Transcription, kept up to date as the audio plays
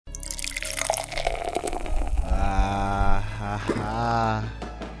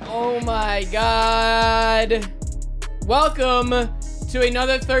my God. Welcome to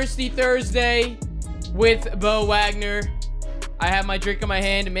another Thirsty Thursday with Beau Wagner. I have my drink in my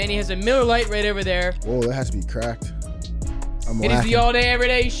hand. Manny has a Miller Lite right over there. Whoa, that has to be cracked. It is the All Day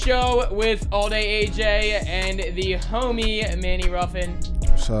Everyday Show with All Day AJ and the homie Manny Ruffin.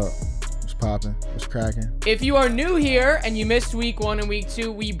 What's up? What's popping? What's cracking? If you are new here and you missed week 1 and week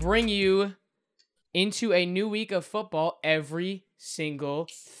 2, we bring you into a new week of football every single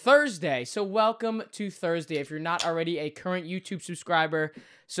Thursday. So welcome to Thursday. If you're not already a current YouTube subscriber,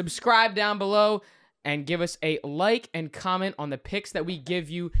 subscribe down below and give us a like and comment on the picks that we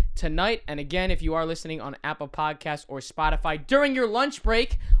give you tonight. And again, if you are listening on Apple Podcasts or Spotify during your lunch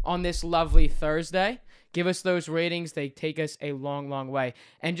break on this lovely Thursday, give us those ratings. They take us a long, long way.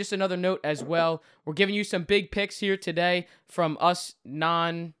 And just another note as well, we're giving you some big picks here today from us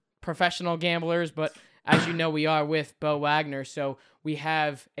non-professional gamblers, but as you know, we are with Beau Wagner, so we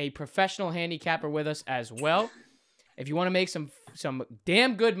have a professional handicapper with us as well. If you want to make some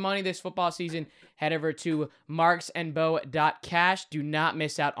damn good money this football season, head over to marksandbeau.cash. Do not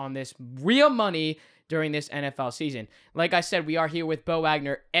miss out on this real money during this NFL season. Like I said, we are here with Beau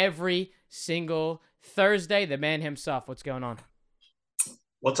Wagner every single Thursday. The man himself. What's going on?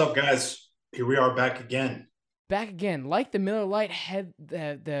 What's up, guys? Here we are back again. Like the Miller Lite head,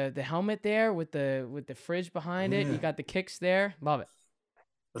 the helmet there with the fridge behind it. You got the kicks there. Love it.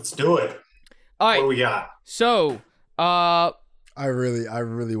 Let's do it. All right. What do we got? So, I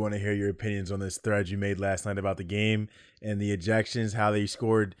really want to hear your opinions on this thread you made last night about the game and the ejections, how they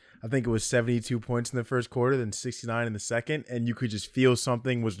scored. I think it was 72 points in the first quarter, then 69 in the second, and you could just feel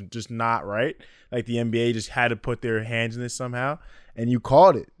something was just not right. Like the NBA just had to put their hands in this somehow, and you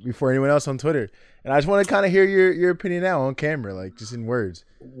called it before anyone else on Twitter. And I just want to kind of hear your opinion now on camera, like just in words.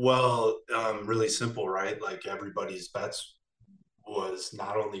 Well, really simple, right? Like everybody's bets was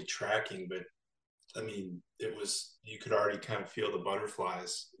not only tracking, but I mean, it was, you could already kind of feel the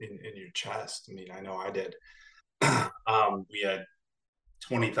butterflies in your chest. I mean, I know I did. We had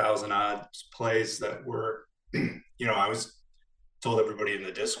 20,000 odd plays that were, I was told everybody in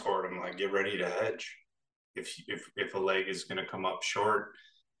the Discord, I'm like, get ready to hedge if a leg is going to come up short.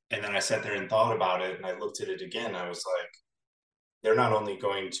 And then I sat there and thought about it, and I looked at it again. I was like, they're not only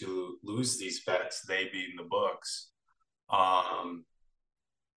going to lose these bets, they being the books. I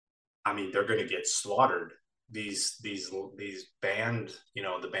mean, they're going to get slaughtered. These band,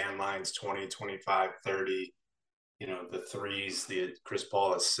 the band lines 20, 25, 30, the threes, the Chris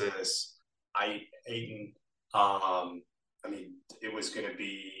Paul assists, Ayton. I mean, it was going to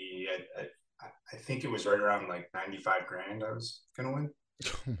be, I think it was right around like 95 grand I was going to win.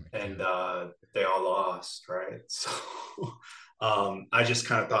 And they all lost, right? So I just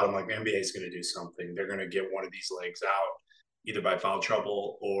kind of thought, I'm like, NBA is going to do something. They're going to get one of these legs out, either by foul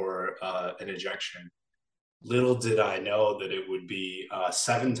trouble or an ejection. Little did I know that it would be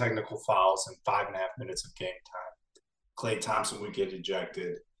 7 technical fouls and 5.5 minutes of game time. Klay Thompson would get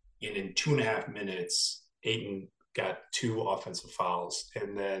ejected, and in 2.5 minutes, Ayton got 2 offensive fouls.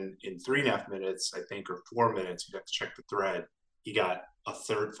 And then in 3.5 minutes, I think, or 4 minutes, you'd have to check the thread, he got a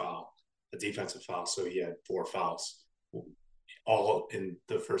 3rd foul, a defensive foul. So he had 4 fouls, all in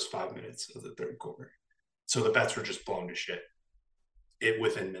the first 5 minutes of the 3rd quarter. So the bets were just blown to shit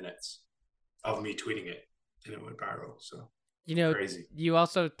within minutes of me tweeting it, and it went viral. So, crazy. You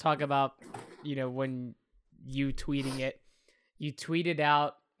also talk about, when you tweeting it, you tweeted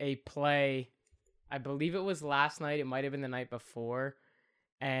out a play, I believe it was last night, it might have been the night before,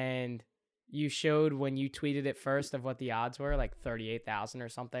 and you showed when you tweeted it first of what the odds were, like 38,000 or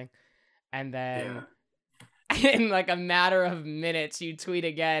something. And then in like a matter of minutes, you tweet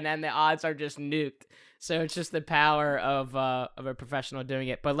again and the odds are just nuked. So it's just the power of a professional doing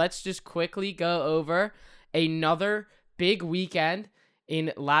it. But let's just quickly go over another big weekend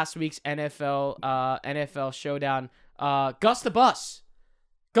in last week's NFL showdown. Gus the Bus,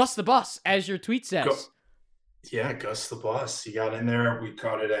 as your tweet says. Yeah, Gus the Bus. He got in there. We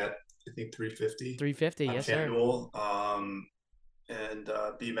caught it at, I think, 350. 350, yes, sir. And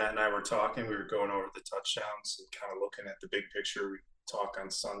B-Matt and I were talking. We were going over the touchdowns and kind of looking at the big picture. We talk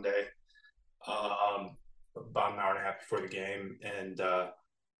on Sunday, about an hour and a half before the game. And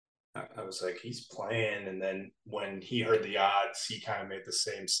I was like, he's playing. And then when he heard the odds, he kind of made the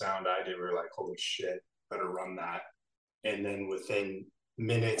same sound I did. We were like, holy shit, better run that. And then within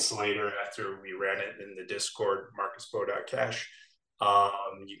minutes later, after we ran it in the Discord, markusbeau.cash,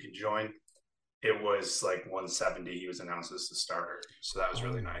 you can join. It was like 170. He was announced as the starter, so that was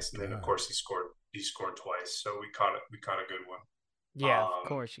really nice. And then, of course, he scored twice, so we caught a good one. Yeah, of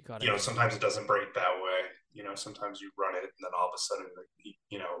course you caught it. Sometimes it doesn't break that way. Sometimes you run it, and then all of a sudden,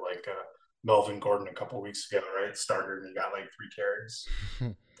 Melvin Gordon a couple weeks ago, right? Starter and he got like 3 carries,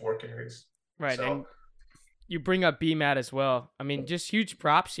 4 carries. Right, So and you bring up B-Matt as well. I mean, just huge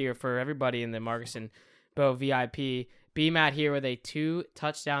props here for everybody in the Marcus and Beau VIP. B-Matt here with a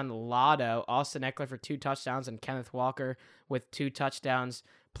 2-touchdown lotto. Austin Eckler for 2 touchdowns and Kenneth Walker with 2 touchdowns.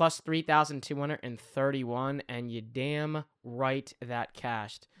 Plus 3,231, and you damn right that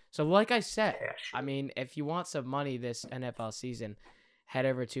cashed. So like I said, I mean, if you want some money this NFL season, head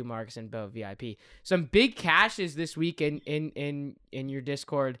over to Marcus and Beau VIP. Some big cashes this week in your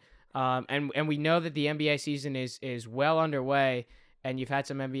Discord. And we know that the NBA season is well underway, and you've had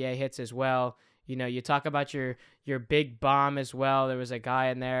some NBA hits as well. You know, you talk about your big bomb as well. There was a guy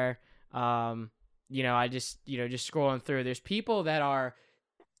in there. I just scrolling through. There's people that are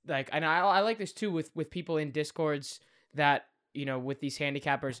like, and I like this too with people in Discords that, with these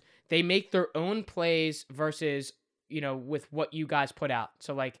handicappers, they make their own plays versus, with what you guys put out.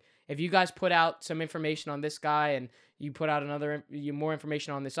 So like, if you guys put out some information on this guy and you put out more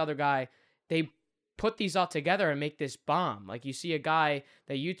information on this other guy, they put these all together and make this bomb. Like you see a guy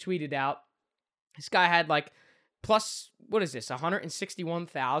that you tweeted out. This guy had like plus, what is this?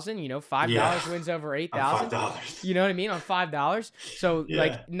 161,000, $5 wins over 8,000. $5. You know what I mean? On $5. So Yeah.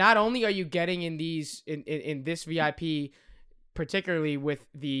 like, not only are you getting in these, in this VIP, particularly with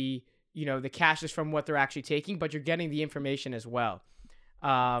the, the cashes from what they're actually taking, but you're getting the information as well.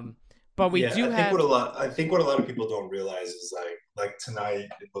 But we do have. I think what a lot of people don't realize is like tonight,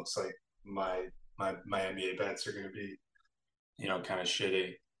 it looks like my NBA bets are going to be, kind of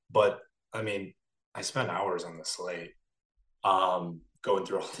shitty. But I mean, I spent hours on the slate, going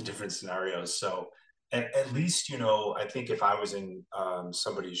through all the different scenarios. So at least, I think if I was in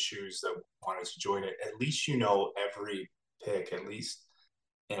somebody's shoes that wanted to join it, at least every pick, at least.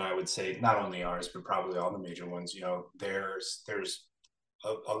 And I would say not only ours, but probably all the major ones. There's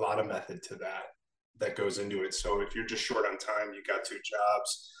a lot of method to that goes into it. So if you're just short on time, you got 2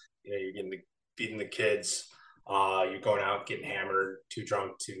 jobs, you're feeding the kids, you're going out getting hammered, too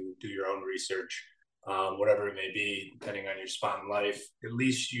drunk to do your own research, whatever it may be, depending on your spot in life. At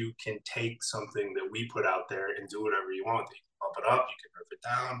least you can take something that we put out there and do whatever you want. You can bump it up, you can rip it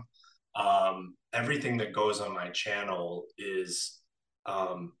down. Everything that goes on my channel is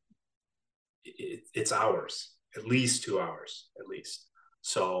it's hours, at least 2 hours, at least.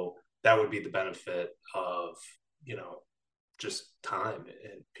 So that would be the benefit of, just time,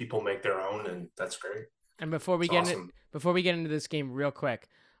 and people make their own, and that's great. And before we get into this game real quick,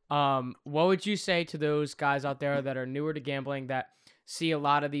 what would you say to those guys out there that are newer to gambling, that see a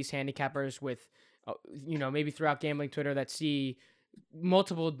lot of these handicappers with, maybe throughout gambling Twitter, that see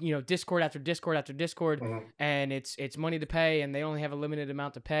multiple, Discord after Discord after Discord, Mm-hmm. and it's money to pay, and they only have a limited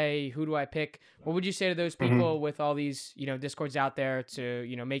amount to pay. Who do I pick? What would you say to those people with all these, Discords out there to,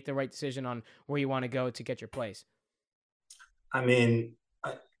 make the right decision on where you want to go to get your plays? I mean,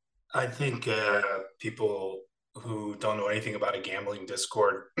 I think people who don't know anything about a gambling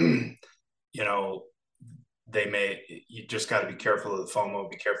Discord, you just got to be careful of the FOMO,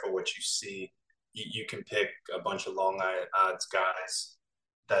 be careful what you see. You can pick a bunch of long odds guys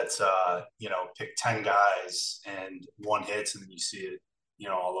that's, pick 10 guys and one hits, and then you see it,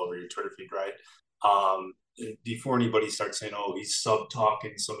 all over your Twitter feed, right? Before anybody starts saying, oh, he's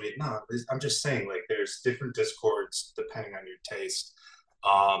sub-talking somebody. No, I'm just saying, like, there's different Discords depending on your taste.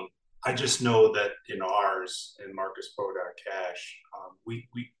 I just know that in ours, in MarcusPro.cash, we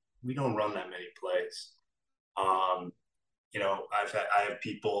don't run that many plays. I have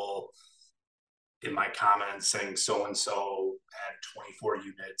people in my comments saying so-and-so had 24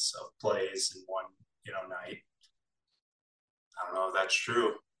 units of plays in one, night. I don't know if that's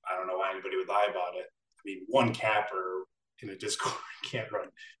true. I don't know why anybody would lie about it. I mean, one capper in a Discord can't run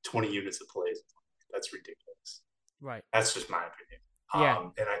 20 units of plays. That's ridiculous. Right. That's just my opinion. Yeah.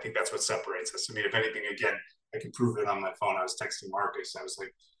 And I think that's what separates us. I mean, if anything, again, I can prove it on my phone. I was texting Marcus. I was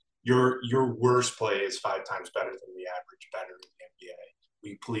like, your worst play is 5 times better than the average better in the NBA.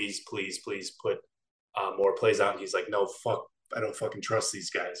 We please put more plays out. And he's like, no, fuck, I don't fucking trust these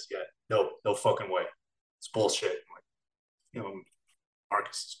guys yet. No fucking way. It's bullshit. I'm like,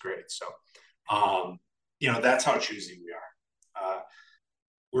 Marcus is great. So, that's how choosy we are.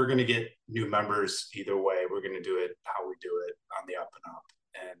 We're going to get new members either way. We're going to do it how we do it, on the up and up.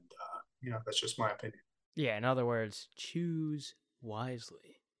 And, that's just my opinion. Yeah, in other words, choose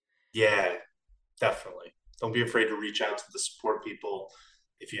wisely. Yeah, definitely. Don't be afraid to reach out to the support people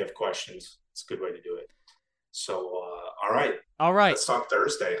if you have questions. It's a good way to do it. So, all right. Let's talk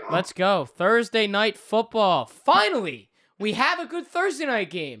Thursday. Huh? Let's go. Thursday night football. Finally, we have a good Thursday night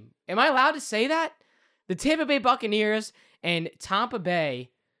game. Am I allowed to say that? The Tampa Bay Buccaneers and Tampa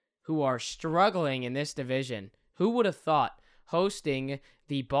Bay who are struggling in this division. Who would have thought hosting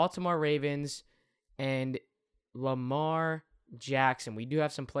the Baltimore Ravens and Lamar Jackson? We do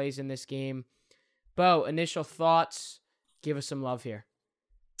have some plays in this game. Beau, initial thoughts. Give us some love here.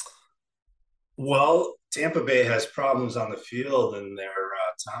 Well, Tampa Bay has problems on the field, and their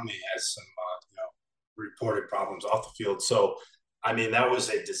Tommy has some reported problems off the field. So, I mean, that was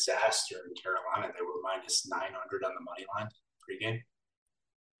a disaster in Carolina. They were minus 900 on the money line pregame.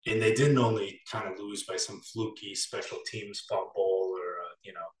 And they didn't only kind of lose by some fluky special teams fumble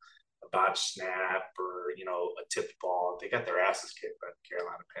or, a botched snap or, a tipped ball. They got their asses kicked by the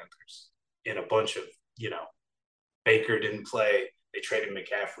Carolina Panthers. And a bunch of, Baker didn't play. They traded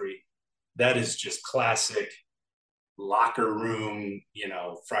McCaffrey. That is just classic locker room,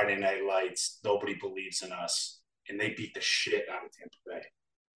 Friday Night Lights. Nobody believes in us. And they beat the shit out of Tampa Bay.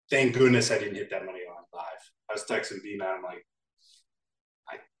 Thank goodness I didn't hit that money line live. I was texting B-Man, I'm like,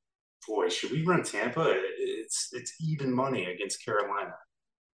 boy, should we run Tampa? It's even money against Carolina.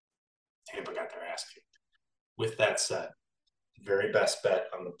 Tampa got their ass kicked. With that said, very best bet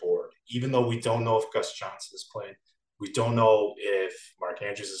on the board. Even though we don't know if Gus Johnson is playing, we don't know if Mark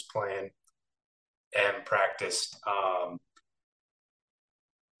Andrews is playing and practiced.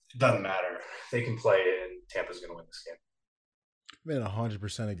 It doesn't matter. They can play, and Tampa's going to win this game. I'm in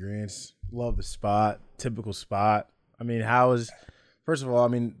 100% agreement. Love the spot. Typical spot. I mean, first of all, I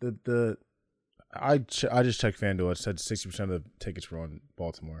mean, I just checked FanDuel. It said 60% of the tickets were on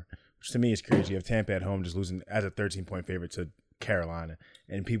Baltimore, which to me is crazy. You have Tampa at home just losing as a 13-point favorite to Carolina,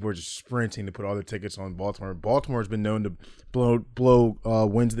 and people are just sprinting to put all their tickets on Baltimore. Baltimore's been known to blow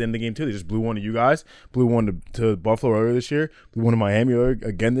wins at the end of the game too. They just blew one to you guys, blew one to Buffalo earlier this year, blew one to Miami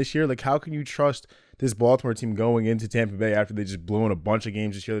again this year. Like, how can you trust this Baltimore team going into Tampa Bay after they just blew in a bunch of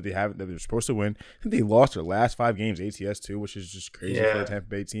games this year that they're supposed to win? I think they lost their last 5 games ATS too, which is just crazy for the Tampa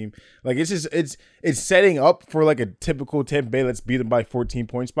Bay team. Like, it's setting up for like a typical Tampa Bay let's beat them by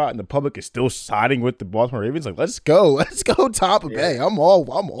 14-point spot, and the public is still siding with the Baltimore Ravens. Like, let's go Tampa Bay. I'm all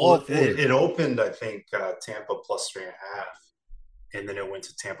for it. It opened, I think, Tampa plus 3.5. And then it went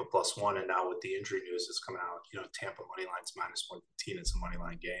to Tampa plus 1, and now with the injury news that's coming out, Tampa money line's minus 115. It's a money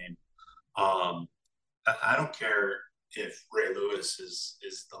line game. I don't care if Ray Lewis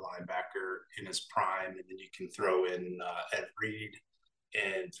is the linebacker in his prime, and then you can throw in Ed Reed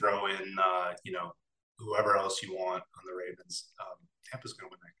and throw in whoever else you want on the Ravens. Tampa's going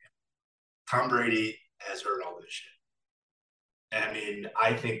to win that game. Tom Brady has heard all this shit. I mean,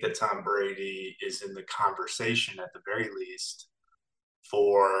 I think that Tom Brady is in the conversation at the very least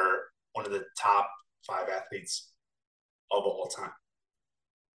for one of the top 5 athletes of all time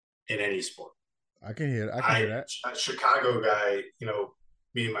in any sport. I can hear that. A Chicago guy,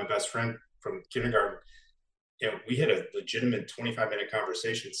 me and my best friend from kindergarten, we had a legitimate 25-minute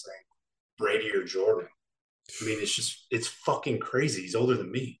conversation saying Brady or Jordan. I mean, it's fucking crazy. He's older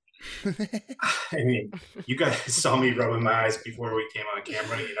than me. I mean, you guys saw me rubbing my eyes before we came on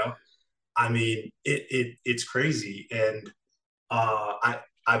camera, I mean, it's crazy. And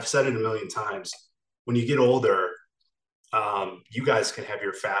I've said it a million times. When you get older, you guys can have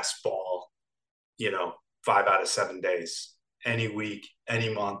your fastball 5 out of 7 days, any week,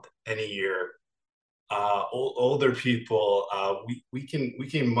 any month, any year. Older people, we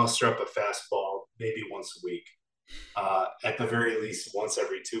can muster up a fastball maybe once a week, at the very least once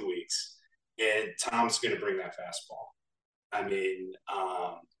every 2 weeks. And Tom's going to bring that fastball. I mean,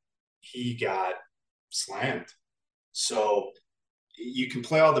 he got slammed. So you can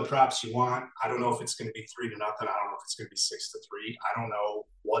play all the props you want. I don't know if it's going to be 3-0. I don't know if it's going to be 6-3. I don't know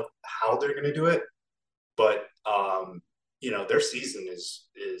how they're going to do it, but their season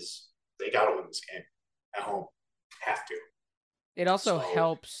is they got to win this game at home. Have to. It also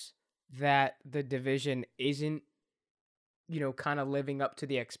helps that the division isn't, kind of living up to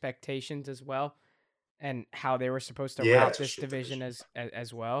the expectations as well, and how they were supposed to route this division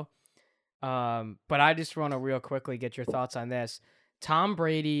as well. But I just want to real quickly get your thoughts on this. Tom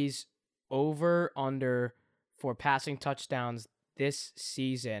Brady's over/under for passing touchdowns this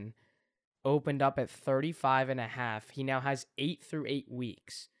season opened up at 35.5. He now has 8 through 8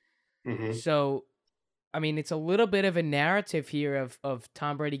 weeks. Mm-hmm. So, I mean, it's a little bit of a narrative here of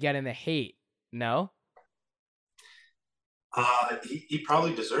Tom Brady getting the hate. No? He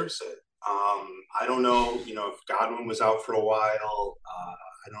probably deserves it. I don't know, if Godwin was out for a while.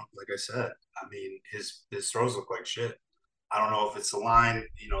 Like I said, I mean, his throws look like shit. I don't know if it's the line,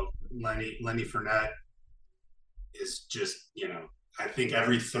 Lenny Fournette is just, I think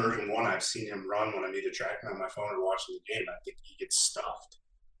every 3rd and 1 I've seen him run when I'm either tracking on my phone or watching the game, I think he gets stuffed.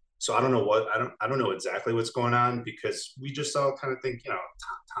 So I don't know exactly what's going on because we just all kind of think,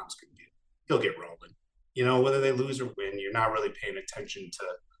 Tom's he'll get rolling. Whether they lose or win, you're not really paying attention to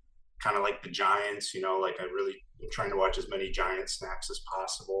kind of like the Giants. Like I really am trying to watch as many Giant snaps as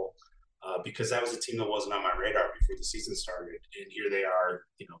possible because that was a team that wasn't on my radar before the season started, and here they are,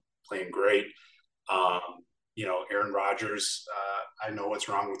 playing great. Um, Aaron Rodgers. I know what's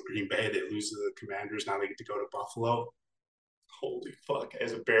wrong with Green Bay. They lose to the Commanders. Now they get to go to Buffalo. Holy fuck!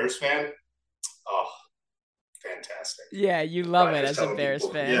 As a Bears fan, oh, fantastic. Yeah, you love it as a Bears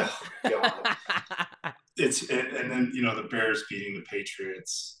fan. Yeah, God. And then the Bears beating the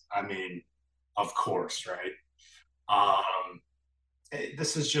Patriots. I mean, of course, right?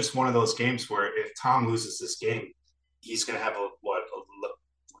 This is just one of those games where if Tom loses this game, he's going to have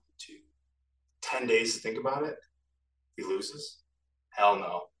 10 days to think about it. He loses? Hell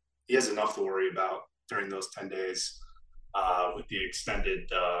no. He has enough to worry about during those 10 days with the extended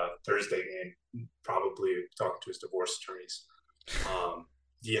Thursday game, probably talking to his divorce attorneys.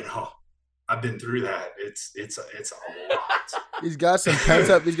 I've been through that. It's a lot. He's got some pent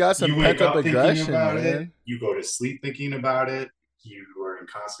up aggression, man. You go to sleep thinking about it. You are in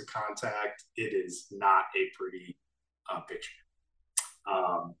constant contact. It is not a pretty picture.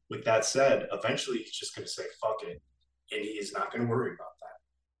 With that said, eventually he's just going to say fuck it, and he's not going to worry about that.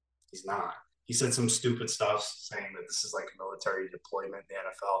 He's not. He said some stupid stuff saying that this is like a military deployment in the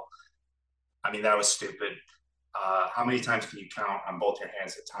NFL. I mean, that was stupid. How many times can you count on both your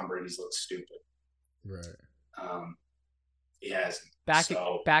hands that Tom Brady's looked stupid? Right. He hasn't.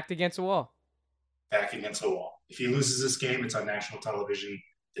 Backed against a wall. Back against a wall. If he loses this game, it's on national television.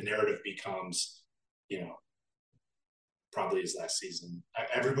 The narrative becomes, probably his last season.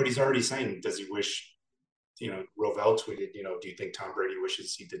 Everybody's already saying, does he wish, Rovell tweeted, do you think Tom Brady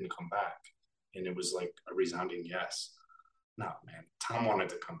wishes he didn't come back? And it was like a resounding yes. No, man. Tom wanted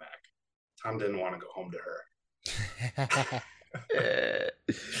to come back. Tom didn't want to go home to her.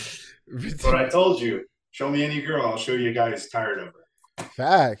 But I told you, show me any girl, I'll show you a guy who's tired of her.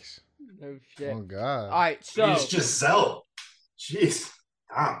 Facts. No shit. Oh, God. All right, so. He's Giselle. Jeez.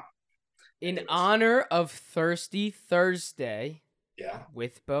 Tom. In honor of Thirsty Thursday,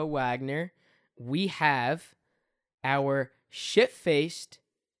 with Beau Wagner, we have our shit-faced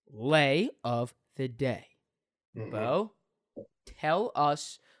lay of the day. Mm-hmm. Beau, tell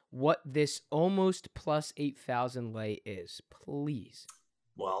us what this almost plus 8,000 lay is, please.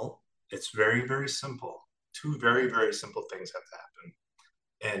 Well, it's very, very simple. Two very, very simple things have to happen.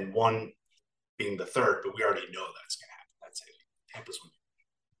 And one being the third, but we already know that's going to happen. That's it. Tampa's winning.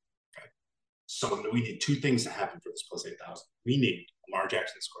 Okay. So we need two things to happen for this plus 8,000. We need Lamar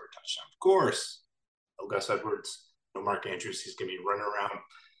Jackson to score a touchdown. Of course. No Gus Edwards. No Mark Andrews. He's going to be running around,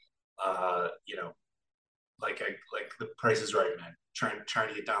 like the Price is Right, man. Trying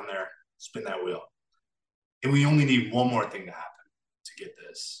to get down there, spin that wheel. And we only need one more thing to happen to get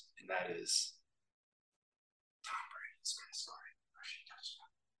this, and that is Tom Brady's going to score a rushing touchdown.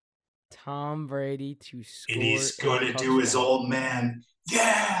 Tom Brady to score. And he's going to do his old man,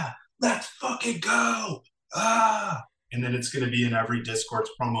 yeah, let's fucking go. And then it's going to be in every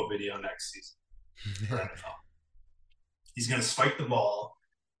Discord's promo video next season for NFL. He's going to spike the ball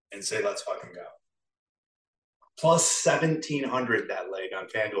and say, let's fucking go. Plus 1,700 that leg on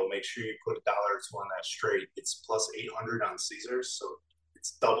FanDuel. Make sure you put $1 or $2 on that straight. It's plus 800 on Caesars, so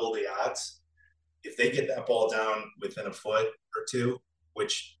it's double the odds. If they get that ball down within a foot or two,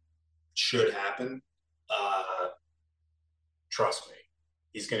 which should happen, trust me,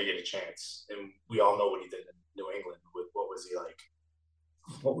 he's going to get a chance. And we all know what he did in New England. With what was he like?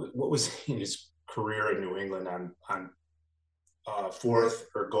 What was he in his career in New England on fourth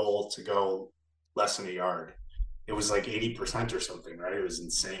or goal to go less than a yard? It was like 80% or something, right? It was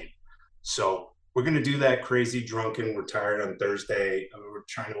insane. So we're going to do that crazy drunken. We're tired on Thursday. We're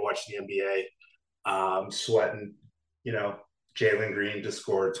trying to watch the NBA. I'm sweating, Jalen Green to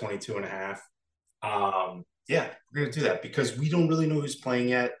score 22 and a half. We're going to do that because we don't really know who's playing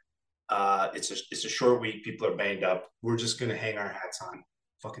yet. It's a short week. People are banged up. We're just going to hang our hats on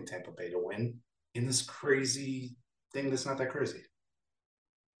fucking Tampa Bay to win in this crazy thing that's not that crazy.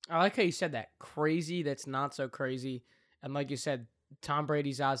 I like how you said that. Crazy that's not so crazy. And like you said, Tom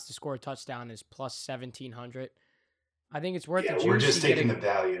Brady's odds to score a touchdown is plus 1,700. I think it's worth it. We're just taking the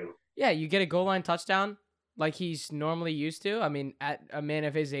value. Yeah, you get a goal line touchdown like he's normally used to. I mean, at a man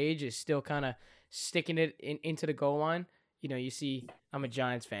of his age is still kind of sticking it into the goal line. You see, I'm a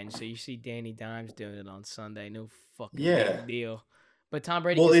Giants fan, so you see Danny Dimes doing it on Sunday. No fucking big deal. But Tom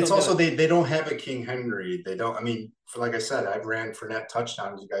Brady. Well, it's also they don't have a King Henry. They don't. I mean, like I said, I've ran for net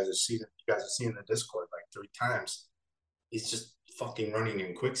touchdowns. You guys have seen the Discord like 3 times. He's fucking running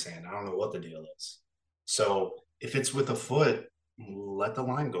in quicksand. I don't know what the deal is. So if it's with a foot, let the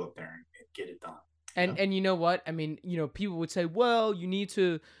line go up there and get it done. And you know what? I mean, people would say, well, you need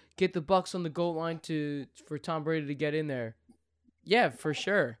to get the Bucks on the goal line for Tom Brady to get in there. Yeah, for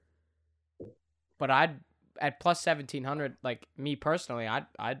sure. But at plus 1,700, like me personally,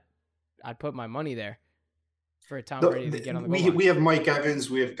 I'd put my money there for Tom Brady to get on the goal line. We have Mike Evans,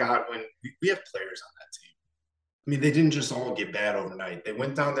 we have Godwin, we have players on that team. I mean, they didn't just all get bad overnight. They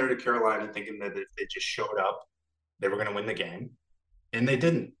went down there to Carolina thinking that if they just showed up, they were going to win the game, and they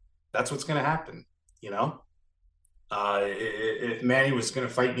didn't. That's what's going to happen. If Manny was going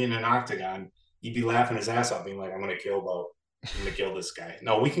to fight me in an octagon, he'd be laughing his ass off, being like, "I'm going to kill Beau. I'm going to kill this guy."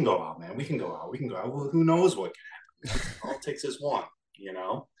 No, we can go out, man. We can go out. Well, who knows what can happen? All it takes is one,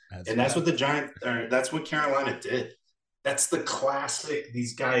 That's what Carolina did. That's the classic.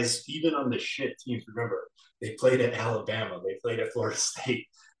 These guys, even on the shit teams, remember, they played at Alabama. They played at Florida State.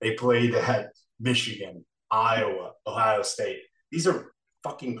 They played at Michigan, Iowa, Ohio State. These are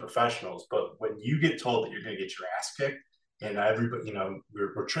fucking professionals. But when you get told that you're going to get your ass kicked and everybody,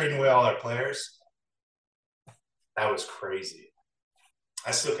 we're trading away all our players, that was crazy.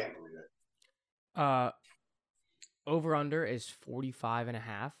 I still can't believe it. Over under is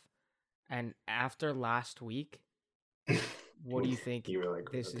 45.5. And after last week, what do you think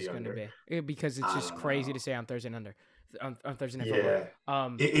this is going to be? Because it's just crazy to say on Thursday Night Football. Yeah.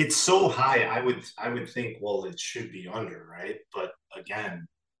 It's so high. I would think, well, it should be under, right? But again,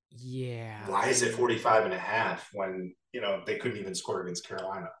 why is it 45.5 when they couldn't even score against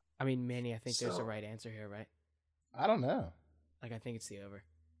Carolina? I mean, Manny, I think there's a right answer here, right? I don't know. Like, I think it's the over.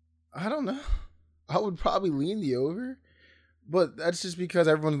 I don't know. I would probably lean the over. But that's just because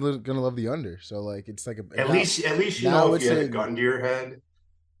everyone's gonna love the under. So like it's like at least if you have a gun to your head.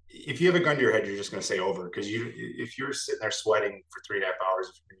 If you have a gun to your head, you're just gonna say over because if you're sitting there sweating for 3.5 hours,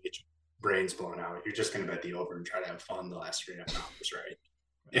 if you're gonna get your brains blown out, you're just gonna bet the over and try to have fun the last 3.5 hours, right?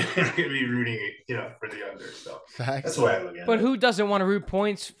 You're gonna be rooting, for the under. So that's the way I look at it. But who doesn't want to root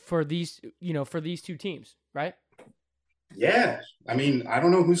points for these, for these two teams, right? Yeah, I mean, I don't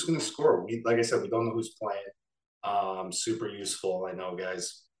know who's gonna score. Like I said, we don't know who's playing. Super useful, I know,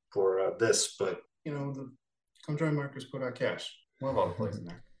 guys, for this, but come join Marcus, put out cash. We'll have all the plays in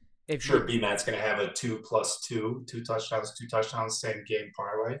there. B-Matt's going to have a 2+2, two touchdowns, same game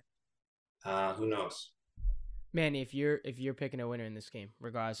parlay. Who knows? Manny, if you're picking a winner in this game,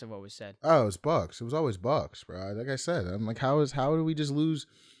 regardless of what was said. Oh, it's Bucks. It was always Bucks, bro. Like I said, I'm like, how did we just lose?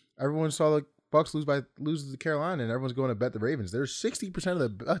 Everyone saw the Bucks lose to Carolina, and everyone's going to bet the Ravens. There's 60% of the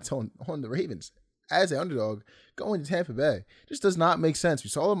bets on the Ravens as an underdog going to Tampa Bay. Just does not make sense. We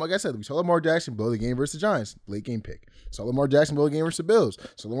saw them, like I said, Lamar Jackson blow the game versus the Giants, late game pick. Saw Lamar Jackson blow the game versus the Bills.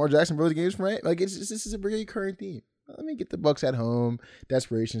 So Lamar Jackson blow the games from right. Like this is a very current theme. Let me get the Bucks at home.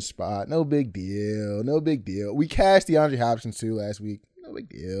 Desperation spot. No big deal. We cashed DeAndre Hopkins too last week. No big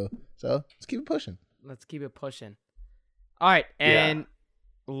deal. So let's keep it pushing. All right, and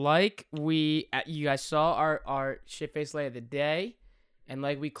like you guys saw our shit face lay of the day. And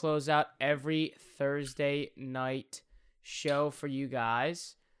like we close out every Thursday night show for you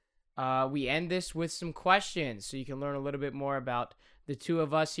guys, we end this with some questions so you can learn a little bit more about the two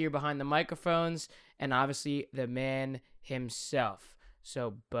of us here behind the microphones and obviously the man himself.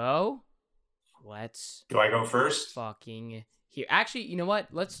 So, Beau, Do I go first? Fucking here. Actually, you know what?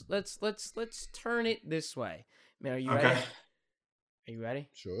 Let's turn it this way. Man, are you ready? Are you ready?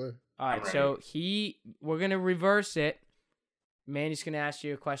 Sure. All right. So we're gonna reverse it. Manny's going to ask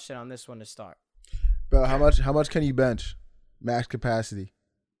you a question on this one to start. Bro, how much can you bench? Max capacity.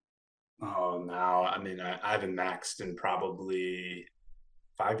 Oh, no. I mean, I haven't maxed in probably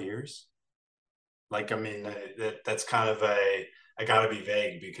 5 years. Like, I mean, that's kind of I got to be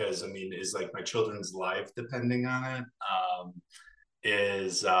vague because, I mean, is like my children's life depending on it?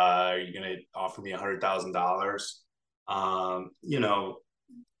 Are you going to offer me $100,000?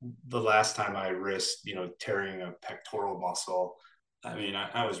 The last time I risked, tearing a pectoral muscle, I mean,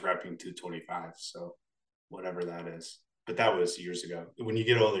 I was repping 225, so whatever that is. But that was years ago. When you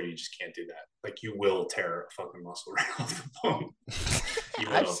get older, you just can't do that. Like, you will tear a fucking muscle right off the bone.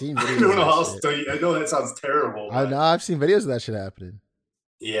 I've seen videos. I don't know how else to tell you. I know that sounds terrible. I know. I've seen videos of that shit happening.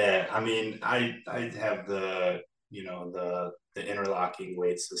 Yeah, I mean, I have the interlocking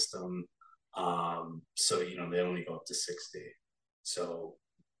weight system. So they only go up to 60. So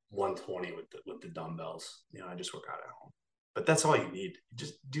 120 with the dumbbells. I just work out at home. But that's all you need.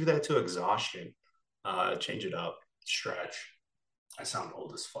 Just do that to exhaustion. Change it up. Stretch. I sound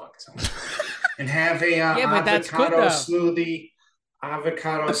old as fuck. And have a but that's good, avocado smoothie.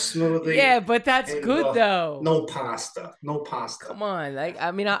 avocado smoothie. Yeah, but that's and, good though. No pasta. Come on, like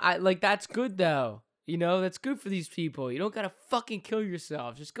I mean, I like that's good though. You know, that's good for these people. You don't gotta fucking kill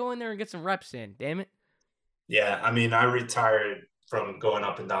yourself. Just go in there and get some reps in. Damn it. Yeah, I mean, I retired from going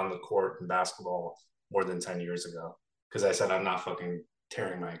up and down the court in basketball more than 10 years ago because I said I'm not fucking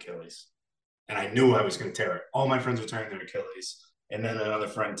tearing my Achilles. And I knew I was going to tear it. All my friends were tearing their Achilles. And then another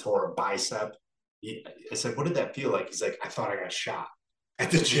friend tore a bicep. I said, what did that feel like? He's like, I thought I got shot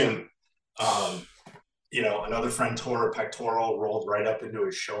at the gym. Another friend tore a pectoral, rolled right up into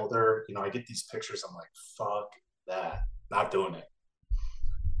his shoulder. I get these pictures. I'm like, fuck that. Not doing it.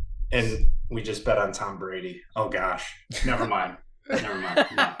 And we just bet on Tom Brady. Oh, gosh. Never mind. No,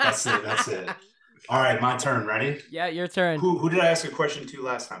 that's it. All right, my turn. Ready? Yeah, your turn. Who did I ask a question to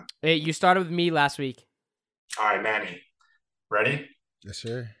last time? Hey, you started with me last week. All right, Manny. Ready? Yes,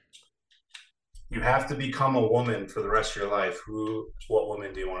 sir. You have to become a woman for the rest of your life. What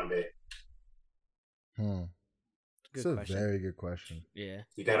woman do you want to be? It's a very good question. Yeah.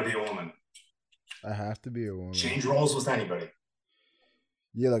 You got to be a woman. I have to be a woman. Change roles with anybody.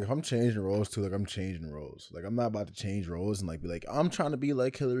 Yeah, like if I'm changing roles too, like I'm changing roles. Like I'm not about to change roles and like be like I'm trying to be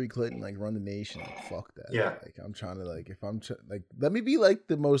like Hillary Clinton, like run the nation. Like fuck that. Yeah. Like I'm trying to like if I'm like let me be like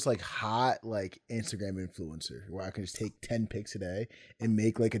the most like hot like Instagram influencer where I can just take 10 pics a day and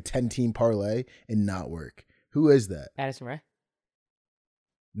make like a 10-team parlay and not work. Who is that? Addison Rae?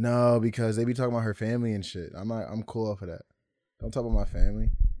 No, because they be talking about her family and shit. I'm cool off of that. Don't talk about my family.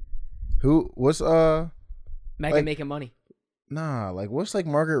 What's Megan like, making money. Nah, like what's like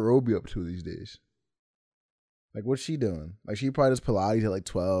Margaret Robbie up to these days? Like what's she doing? Like she probably does Pilates at like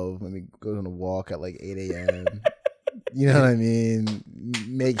 12, maybe goes on a walk at like 8 a.m. You know what I mean?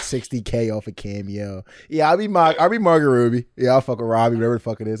 Make 60K off a Cameo. Yeah, I'll be Margaret Robbie. Yeah, I'll fuck with Robbie, whatever the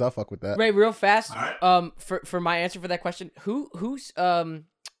fuck it is. I'll fuck with that. Ray, real fast. Right. For my answer for that question, who's the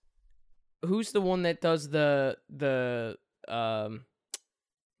one that does the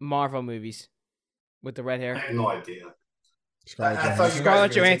Marvel movies with the red I hair? have no idea. Scarlett I thought you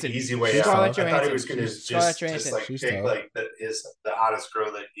Scarlett guys were Johansson. An easy way out. Scarlett I thought he Johansson. was going to Scarlett just Johansson. like She's pick tough. like the hottest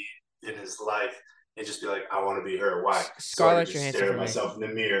girl that he in his life and just be like, I want to be her. Why? Scarlett so I Johansson stare for at me. myself in the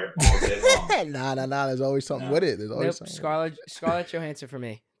mirror all day long. Nah. There's always something with it. There's always Nope. something. Scarlett Johansson for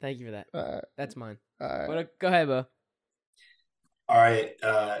me. Thank you for that. That's mine. All right. But go ahead, Beau. All right,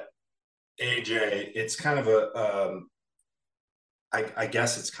 AJ. It's kind of a I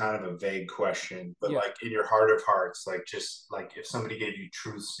guess it's kind of a vague question, but Yeah. like in your heart of hearts, like just like if somebody gave you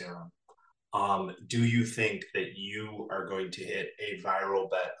truth serum, do you think that you are going to hit a viral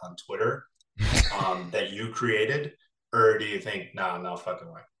bet on Twitter that you created, or do you think no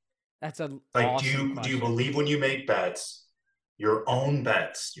fucking way? That's a Like awesome do you believe when you make bets, your own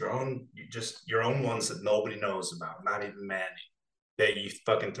ones that nobody knows about, not even Manny, that you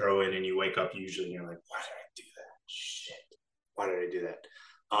fucking throw in and you wake up usually and you're like, why did I do that? Shit. Why did I do that?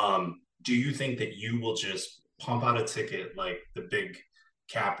 Do you think that you will just pump out a ticket like the big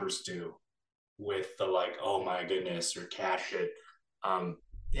cappers do with the like, oh my goodness, or cash it?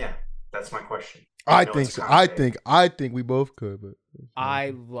 Yeah, that's my question. I think so. I think we both could, but I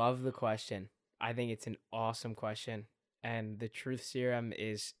love the question. I think it's an awesome question. And the truth serum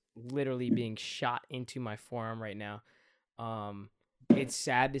is literally being shot into my forearm right now. It's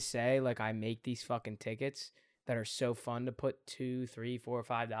sad to say, like, I make these fucking tickets that are so fun to put $2, $3, $4,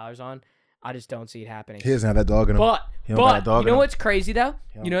 $5 on. I just don't see it happening. he doesn't have that dog in him. But you know what's crazy though?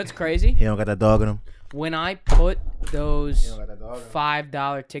 You know what's crazy? He don't got that dog in him. When I put those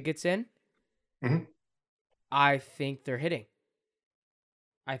 $5 tickets in, Mhm. I think they're hitting.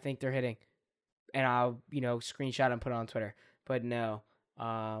 And I'll, screenshot and put it on Twitter. But no,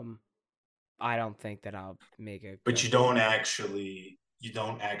 I don't think that I'll make it. But you don't actually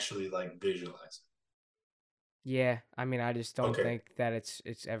like visualize. Yeah, I mean, I just don't Okay. think that it's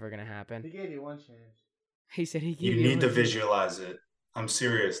ever gonna happen. He gave you one chance. He said he You gave need to one- visualize it. I'm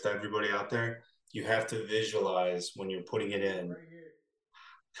serious to everybody out there. You have to visualize when you're putting it in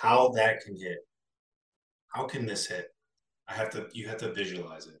how that can hit. How can this hit? You have to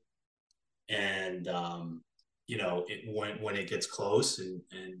visualize it. And when it gets close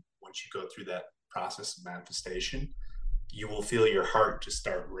and once you go through that process of manifestation, you will feel your heart just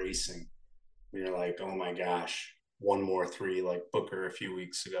start racing. And you're like, oh my gosh, one more three, like Booker a few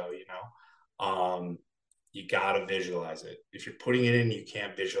weeks ago, you gotta visualize it. If you're putting it in, you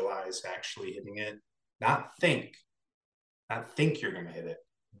can't visualize actually hitting it. Not think you're gonna hit it.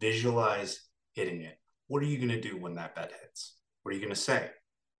 Visualize hitting it. What are you gonna do when that bet hits? What are you gonna say?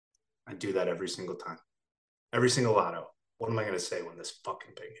 I do that every single time. Every single lotto. What am I gonna say when this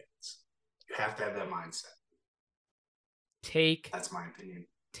fucking thing hits? You have to have that mindset. That's my opinion.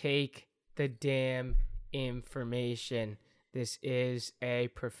 Take the damn information. This is a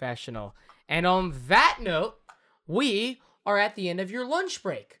professional. And on that note, we are at the end of your lunch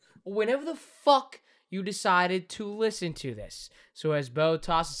break. Whenever the fuck you decided to listen to this. So as Beau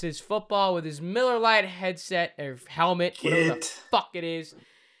tosses his football with his Miller Lite headset or helmet, whatever the fuck it is,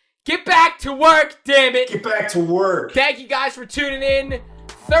 get back to work, damn it. Get back to work. Thank you guys for tuning in.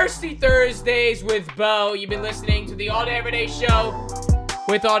 Thirsty Thursdays with Beau. You've been listening to the All Day Everyday Show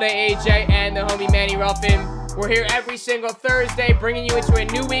with All Day AJ and the homie Manny Ruffin. We're here every single Thursday bringing you into a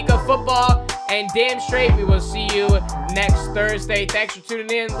new week of football. And damn straight, we will see you next Thursday. Thanks for tuning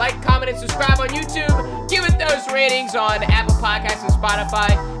in. Like, comment, and subscribe on YouTube. Give it those ratings on Apple Podcasts and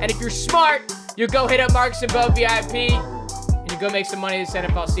Spotify. And if you're smart, you'll go hit up Marcus and Beau VIP. And you go make some money this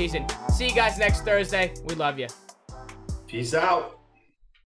NFL season. See you guys next Thursday. We love you. Peace out.